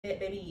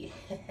Baby,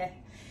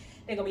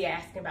 they're gonna be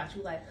asking about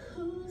you like,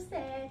 who's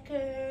that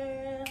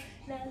girl?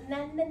 Na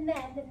na na na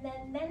na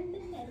na na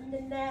na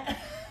na.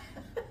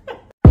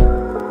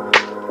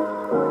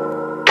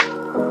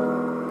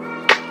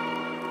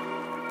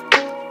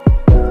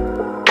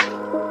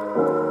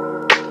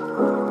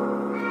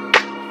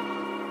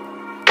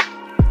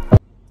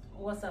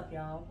 What's up,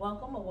 y'all?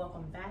 Welcome or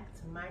welcome back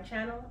to my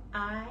channel.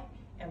 I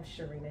am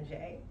Sharina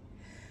J.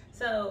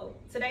 So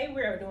today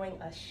we are doing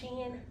a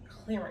Shein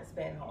clearance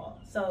bin haul.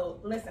 So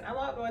listen, I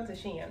logged on to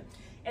Shein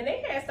and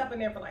they had stuff in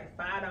there for like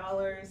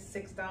 $5,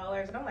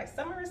 $6, and I'm like,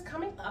 summer is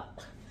coming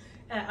up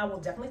and I will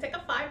definitely take a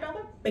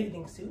 $5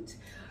 bathing suit.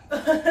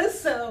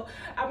 So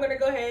I'm gonna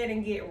go ahead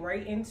and get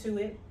right into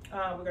it.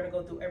 We're gonna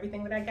go through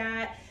everything that I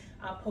got.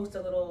 I'll post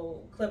a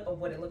little clip of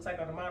what it looks like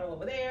on the model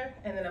over there,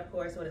 and then of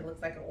course what it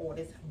looks like on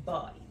this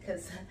body,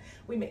 because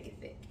we make it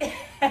thick.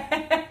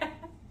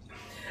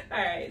 All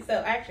right, so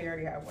I actually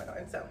already have one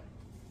on. So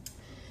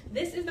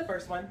this is the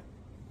first one,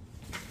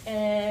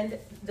 and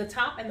the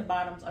top and the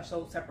bottoms are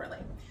sold separately.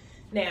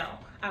 Now,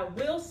 I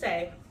will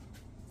say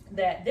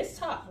that this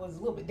top was a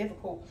little bit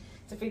difficult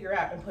to figure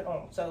out and put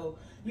on. So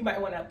you might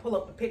want to pull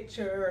up a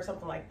picture or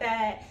something like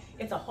that.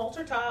 It's a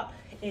halter top.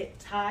 It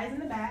ties in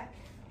the back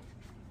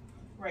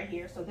right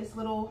here. So this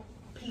little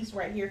piece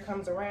right here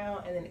comes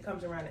around, and then it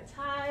comes around and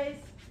ties.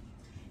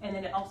 And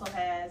then it also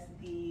has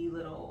the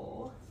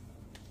little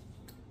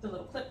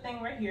clip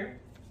thing right here.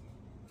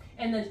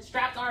 And the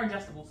straps are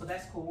adjustable, so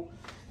that's cool,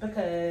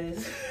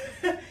 because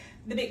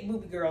the big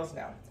booby girls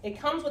know. It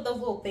comes with those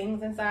little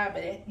things inside,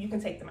 but you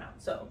can take them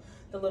out. So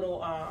the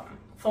little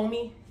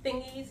foamy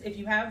thingies, if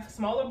you have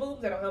smaller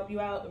boobs, that'll help you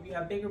out. If you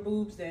have bigger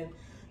boobs, then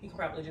you can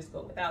probably just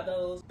go without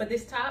those. But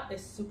this top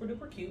is super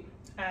duper cute.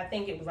 I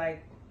think it was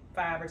like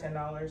 $5 or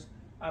 $10.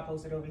 I'll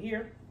post it over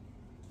here.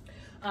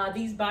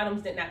 These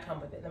bottoms did not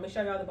come with it. Let me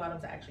show y'all the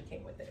bottoms that actually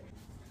came with it.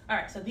 All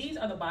right, so these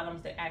are the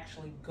bottoms that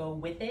actually go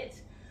with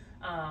it.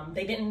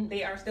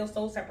 They are still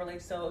sold separately,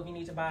 so if you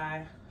need to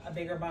buy a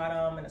bigger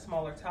bottom and a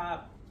smaller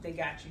top, they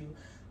got you.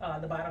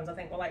 The bottoms I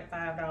think were like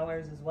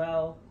 $5 as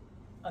well.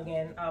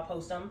 Again, I'll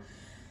post them.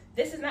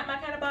 This is not my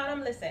kind of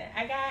bottom. Listen,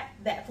 I got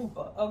that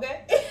fupa,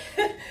 okay?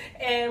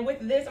 And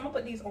with this, I'm gonna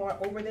put these on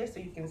over this so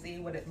you can see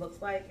what it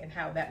looks like and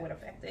how that would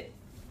affect it.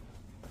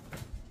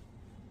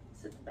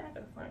 Sit the back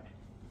or the front.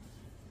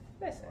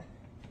 Listen.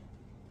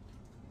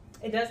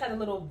 It does have a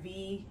little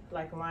V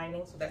like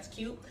lining, so that's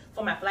cute.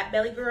 For my flat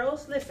belly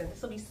girls, listen,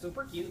 this will be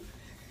super cute.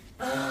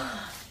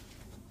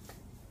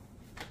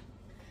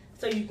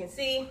 So you can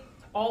see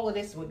all of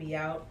this would be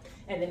out,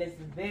 and then it's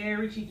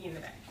very cheeky in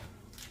the back.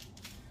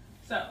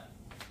 So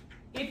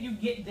if you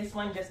get this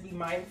one, just be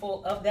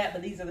mindful of that,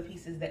 but these are the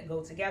pieces that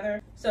go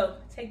together. So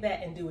take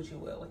that and do what you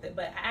will with it.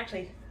 But I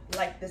actually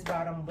like this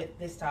bottom with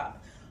this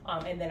top,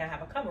 and then I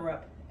have a cover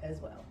up as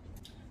well.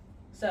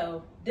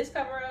 So this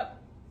cover up,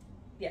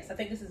 yes, I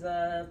think this is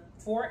a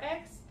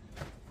 4X.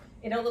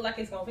 It don't look like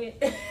it's gonna fit.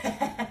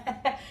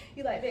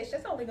 You like, bitch,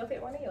 that's only gonna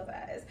fit one of your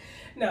thighs.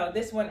 No,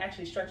 this one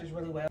actually stretches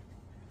really well.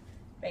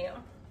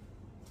 Bam.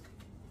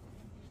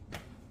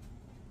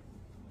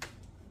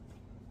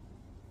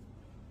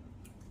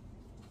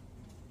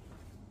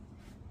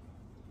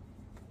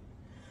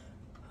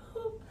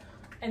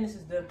 And this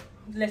is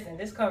listen,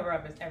 this cover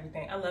up is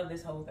everything. I love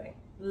this whole thing.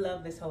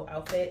 Love this whole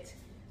outfit.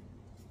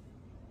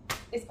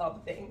 It's all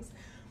the things.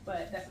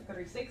 But that's a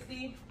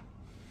 360.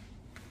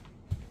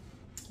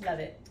 Love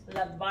it.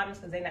 Love the bottoms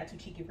because they're not too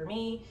cheeky for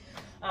me.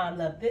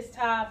 Love this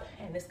top,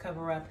 and this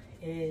cover up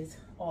is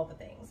all the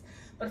things.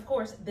 But of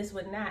course, this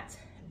would not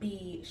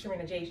be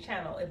Sharina J's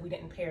channel if we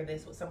didn't pair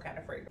this with some kind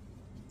of fragrance.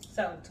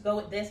 So to go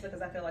with this,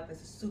 because I feel like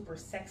this is super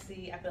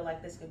sexy. I feel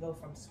like this could go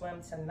from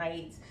swim to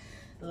night,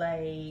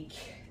 like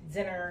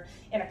dinner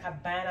in a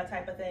cabana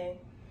type of thing.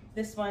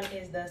 This one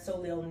is the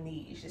Soleil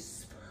Niche.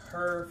 It's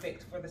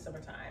perfect for the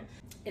summertime.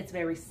 It's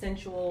very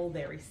sensual,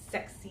 very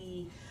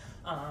sexy,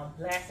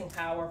 lasting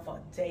power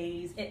for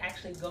days. It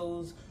actually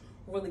goes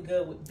really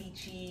good with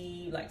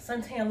beachy, like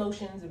suntan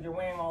lotions. If you're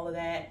wearing all of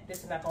that,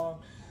 this is not gonna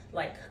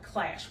like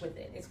clash with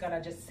it. It's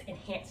gonna just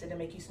enhance it and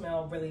make you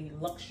smell really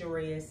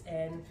luxurious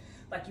and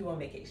like you on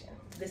vacation.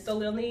 This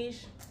Soleil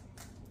Niche,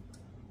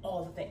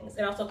 all the things.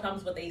 It also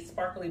comes with a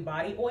sparkly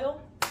body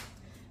oil.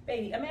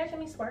 Baby, imagine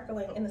me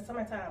sparkling in the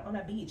summertime on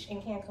a beach in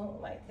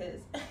Cancun, like,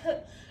 cause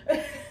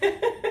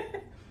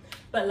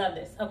but love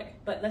this. Okay,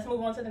 but let's move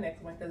on to the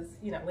next one, because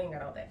you know we ain't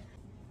got all that.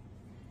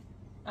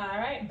 All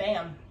right,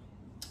 bam.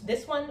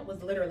 This one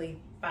was literally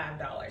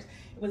 $5. It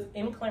was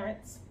in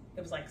clearance.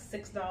 It was like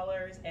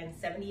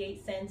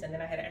 $6.78, and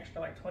then I had an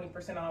extra like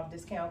 20% off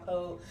discount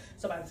code.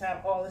 So by the time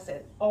all was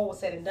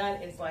said and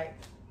done, it's like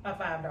a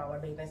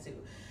 $5 bathing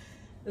suit.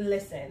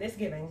 Listen, it's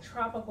giving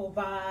tropical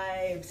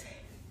vibes.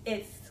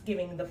 It's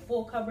giving the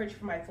full coverage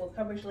for my full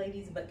coverage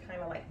ladies, but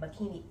kind of like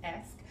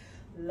bikini-esque.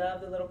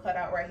 Love the little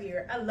cutout right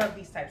here. I love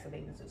these types of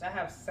bathing suits. I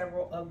have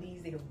several of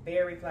these. They are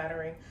very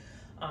flattering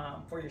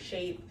for your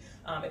shape.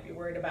 If you're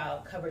worried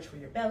about coverage for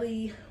your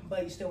belly,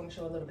 but you still want to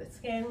show a little bit of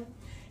skin.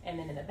 And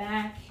then in the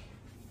back,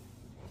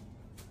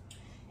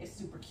 It's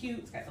super cute.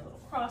 It's got the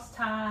little cross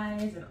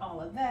ties and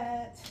all of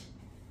that.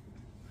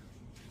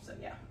 So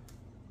yeah.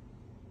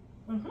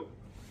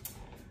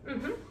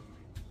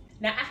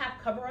 Now I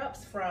have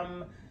cover-ups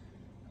from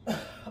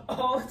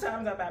all the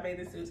times I buy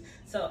bathing suits.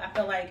 So I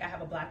feel like I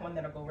have a black one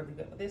that'll go really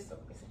good with this. So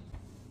let me see.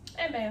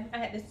 And bam, I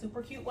had this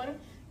super cute one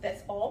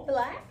that's all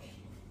black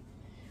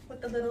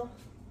with the little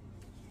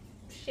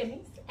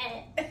shimmies.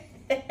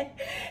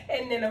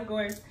 And then of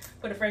course,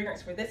 for the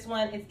fragrance for this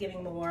one, it's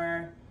giving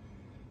more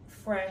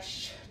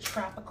fresh,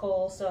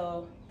 tropical.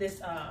 So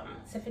this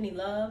Tiffany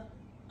Love,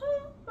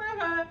 oh my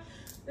God.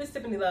 This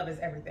Tiffany Love is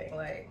everything.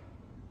 Like,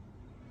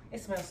 it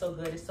smells so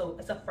good. It's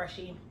a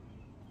freshie.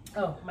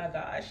 Oh my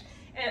gosh.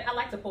 And I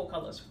like to pull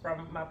colors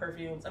from my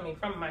perfumes. I mean,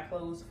 from my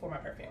clothes for my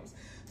perfumes.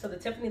 So the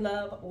Tiffany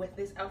Love with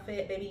this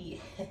outfit,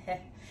 baby,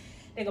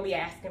 they're gonna be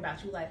asking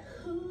about you like,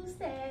 who's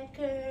that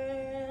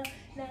girl?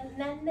 Na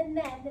na na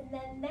na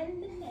na na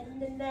na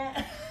na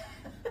na.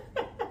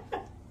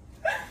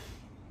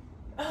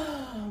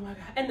 Oh my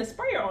God. And the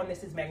sprayer on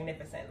this is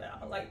magnificent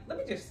now. Like, let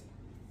me just,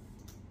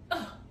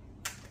 oh,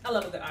 I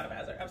love a good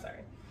atomizer. I'm sorry.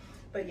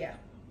 But yeah,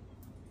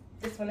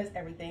 this one is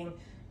everything.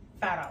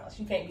 $5.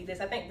 You can't beat this.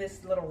 I think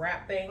this little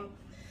wrap thing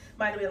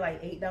might have been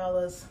like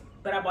 $8,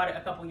 but I bought it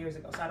a couple years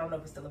ago, so I don't know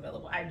if it's still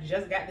available. I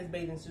just got this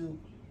bathing suit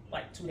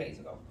like 2 days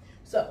ago.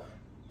 So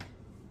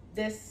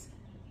this,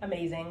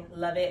 amazing,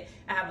 love it.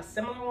 I have a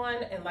similar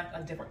one in like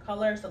a different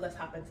color, so let's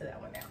hop into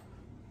that one now.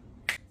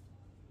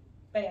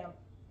 Bam.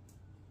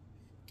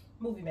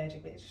 Movie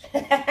magic, bitch.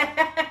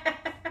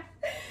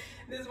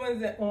 This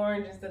one's an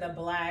orange instead of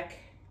black.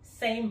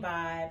 Same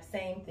vibe,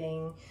 same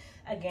thing.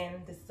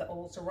 Again, this is the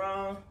old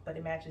sarong, but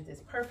it matches this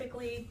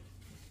perfectly.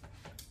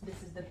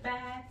 This is the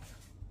back.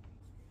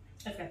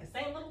 It's got the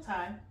same little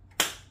tie,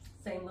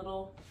 same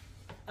little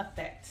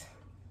effect.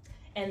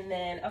 And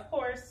then, of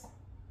course,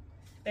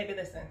 baby,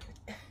 listen,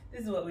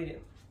 this is what we do.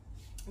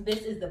 This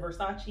is the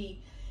Versace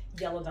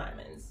Yellow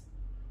Diamonds.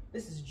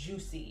 This is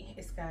juicy.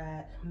 It's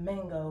got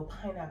mango,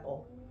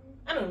 pineapple.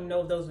 I don't even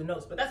know if those are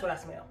notes, but that's what I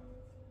smell.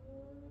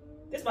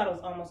 This bottle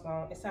is almost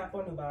gone. It's time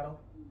for a new bottle.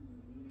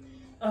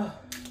 Oh,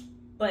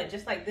 but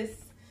just like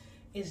this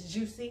is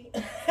juicy.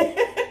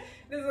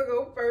 This will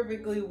go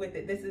perfectly with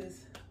it. This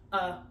is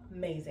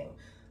amazing.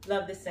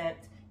 Love the scent.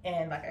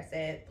 And like I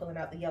said, pulling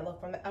out the yellow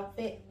from the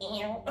outfit.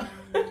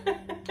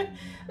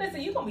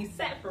 Listen, you're going to be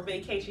set for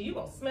vacation. You're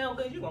going to smell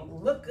good. You're going to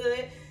look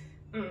good.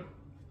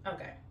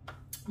 Okay.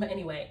 But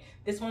anyway,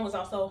 this one was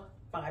also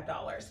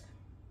 $5.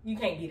 You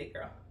can't beat it,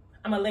 girl.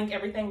 I'm going to link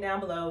everything down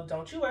below.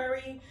 Don't you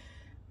worry.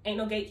 Ain't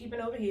no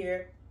gatekeeping over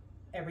here.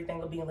 Everything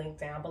will be linked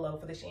down below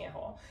for the Shein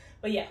haul.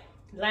 But yeah,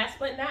 last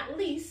but not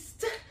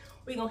least,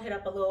 we're going to hit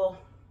up a little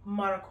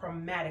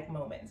monochromatic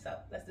moment. So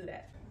let's do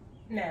that.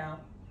 Now,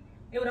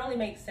 it would only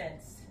make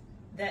sense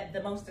that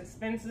the most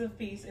expensive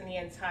piece in the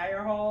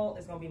entire haul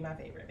is going to be my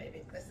favorite,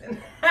 baby. Listen,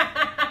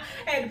 I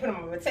had to put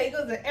on my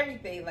potatoes and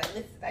everything. Like,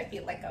 listen, I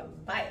feel like I'm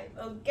buying,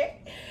 okay?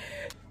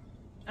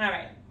 All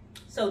right.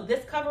 So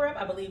this cover up,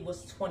 I believe,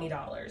 was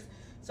 $20.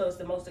 So it's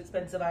the most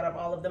expensive out of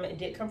all of them. It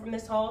did come from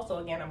this haul. So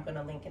again, I'm going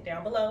to link it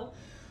down below.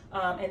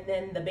 And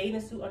then the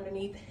bathing suit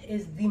underneath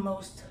is the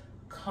most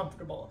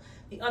comfortable.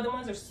 The other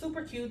ones are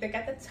super cute. They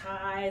got the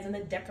ties and the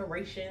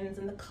decorations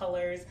and the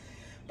colors.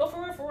 But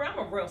for real, I'm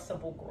a real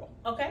simple girl,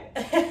 okay?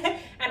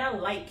 And I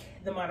like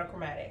the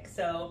monochromatic.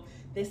 So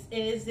this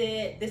is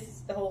it. This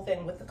is the whole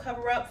thing with the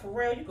cover up. For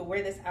real, you could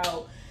wear this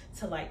out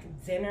to like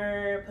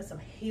dinner, put some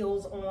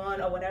heels on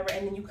or whatever,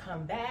 and then you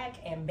come back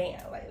and bam,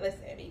 like,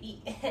 listen,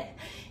 baby,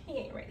 he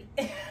ain't ready.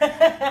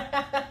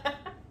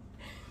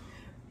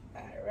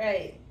 All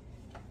right.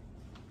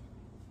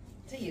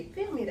 Do you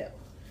feel me though?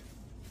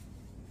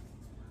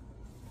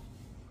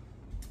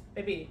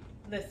 Baby,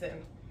 listen,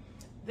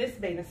 this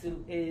bathing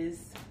suit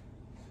is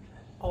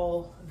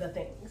all the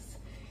things.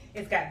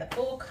 It's got the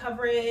full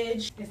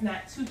coverage. It's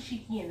not too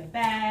cheeky in the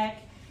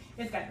back.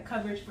 It's got the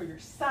coverage for your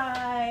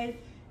side.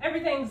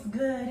 Everything's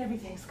good,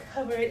 everything's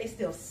covered. It's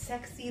still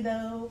sexy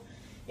though.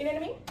 You know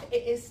what I mean?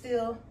 It is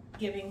still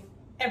giving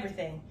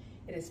everything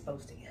it is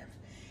supposed to give.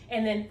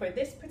 And then for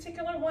this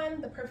particular one,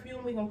 the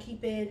perfume, we're gonna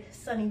keep it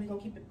sunny, we're gonna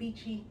keep it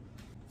beachy.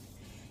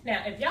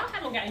 Now, if y'all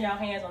haven't gotten y'all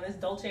hands on this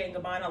Dolce &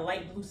 Gabbana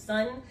Light Blue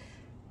Sun,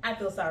 I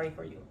feel sorry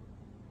for you.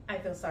 I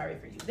feel sorry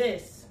for you.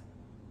 This,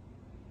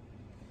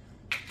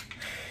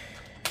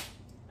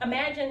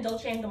 imagine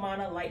Dolce &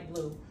 Gabbana Light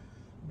Blue,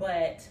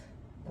 but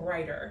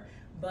brighter,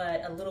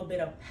 but a little bit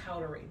of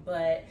powdery,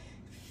 but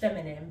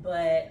feminine,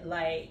 but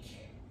like,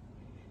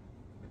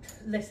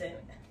 listen.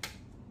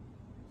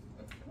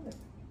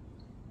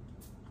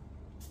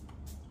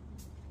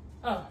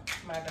 Oh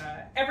my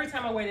God. Every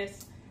time I wear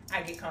this,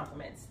 I get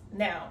compliments.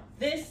 Now,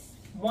 this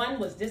one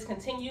was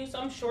discontinued, so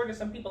I'm sure there's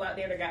some people out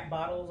there that got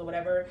bottles or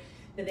whatever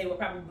that they would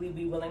probably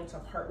be willing to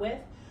part with.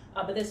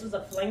 But this was a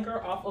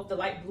flanker off of the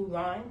light blue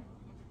line.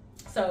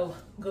 So,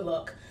 good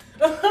luck.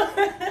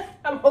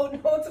 I'm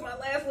holding on to my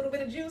last little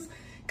bit of juice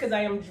because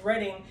I am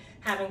dreading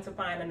having to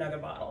find another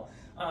bottle.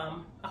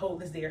 I hold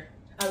this dear.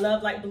 I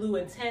love light blue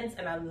intense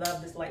and I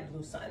love this light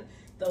blue sun.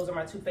 Those are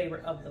my two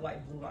favorite of the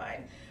light blue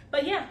line.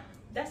 But yeah,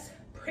 that's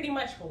pretty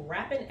much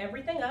wrapping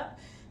everything up.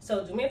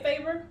 So do me a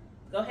favor,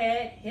 go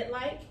ahead, hit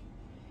like,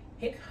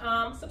 hit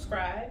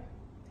subscribe,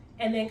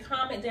 and then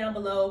comment down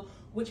below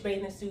which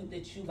bathing suit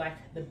that you like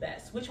the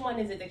best. Which one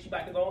is it that you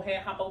about to go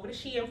ahead, hop over to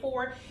Shein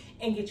for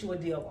and get you a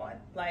deal on?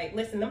 Like,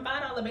 listen, them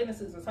 $5 bathing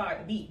suits is hard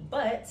to beat,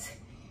 but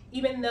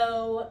even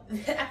though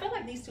I feel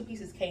like these two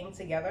pieces came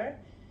together,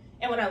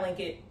 and when I link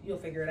it, you'll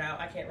figure it out.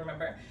 I can't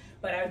remember,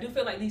 but I do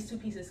feel like these two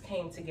pieces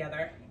came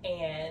together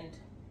and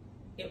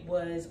it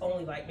was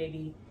only like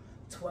maybe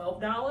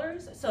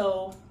 $12.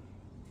 So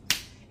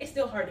it's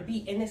still hard to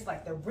beat, and it's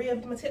like the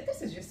ribbed material.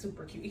 This is just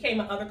super cute. It came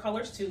in other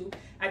colors too.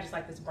 I just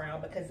like this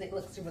brown because it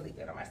looks really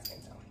good on my skin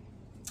tone.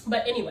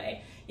 But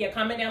anyway, yeah,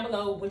 comment down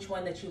below which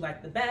one that you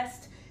like the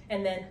best,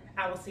 and then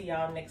I will see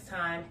y'all next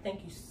time.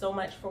 Thank you so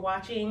much for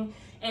watching,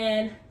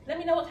 and let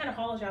me know what kind of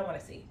hauls y'all want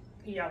to see.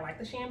 Do y'all like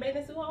the Shein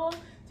bathing suit haul?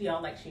 Do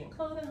y'all like Shein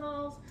clothing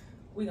hauls?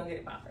 We gonna get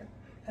it popping.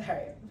 All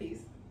right,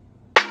 peace.